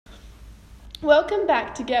Welcome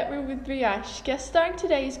back to Get Real with Riyash. Guest starring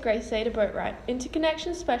today is Grace Ada Boatwright,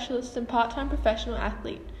 interconnection specialist and part-time professional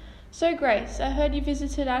athlete. So Grace, I heard you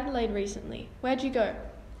visited Adelaide recently. Where'd you go?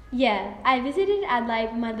 Yeah, I visited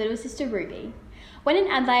Adelaide with my little sister Ruby. When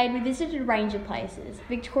in Adelaide, we visited a range of places.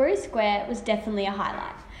 Victoria Square was definitely a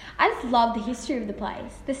highlight. I just love the history of the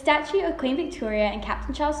place. The statue of Queen Victoria and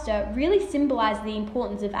Captain Charles Sturt really symbolise the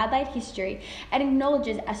importance of Adelaide history and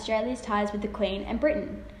acknowledges Australia's ties with the Queen and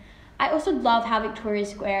Britain. I also love how Victoria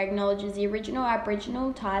Square acknowledges the original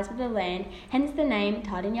Aboriginal ties with the land, hence the name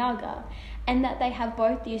Tardinyaga, and that they have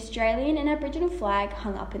both the Australian and Aboriginal flag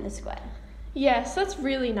hung up in the square. Yes, that's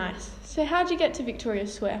really nice. So how'd you get to Victoria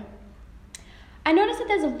Square? I noticed that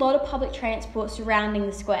there's a lot of public transport surrounding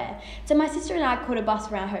the square, so my sister and I caught a bus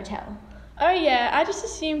from our hotel. Oh yeah, I just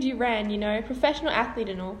assumed you ran, professional athlete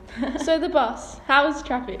and all. So the bus, how was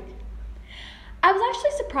traffic? I was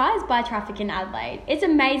actually surprised by traffic in Adelaide. It's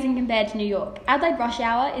amazing compared to New York. Adelaide rush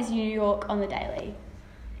hour is New York on the daily.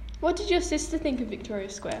 What did your sister think of Victoria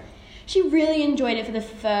Square? She really enjoyed it for the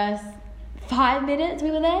first 5 minutes we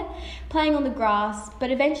were there, playing on the grass, but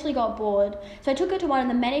eventually got bored, so I took her to one of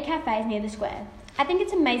the many cafes near the square. I think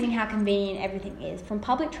it's amazing how convenient everything is, from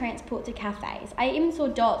public transport to cafes. I even saw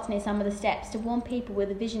dots near some of the steps to warn people with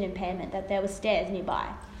a vision impairment that there were stairs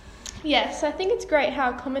nearby. Yes, I think it's great how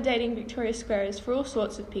accommodating Victoria Square is for all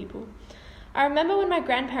sorts of people. I remember when my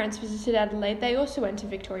grandparents visited Adelaide, they also went to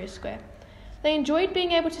Victoria Square. They enjoyed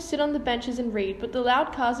being able to sit on the benches and read, but the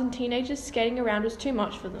loud cars and teenagers skating around was too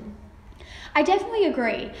much for them. I definitely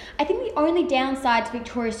agree. I think the only downside to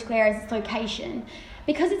Victoria Square is its location.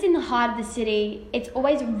 Because it's in the heart of the city, it's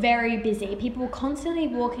always very busy. People are constantly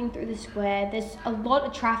walking through the square, there's a lot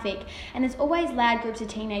of traffic, and there's always loud groups of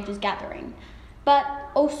teenagers gathering. But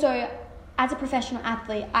also, as a professional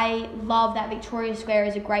athlete, I love that Victoria Square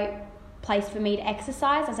is a great place for me to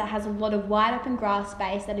exercise, as it has a lot of wide open grass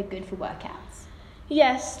space that are good for workouts.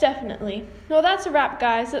 Yes, definitely. Well, that's a wrap,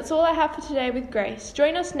 guys. That's all I have for today with Grace.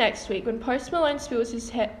 Join us next week when Post Malone spills his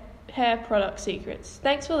hair product secrets.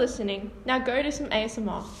 Thanks for listening. Now go do some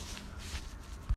ASMR.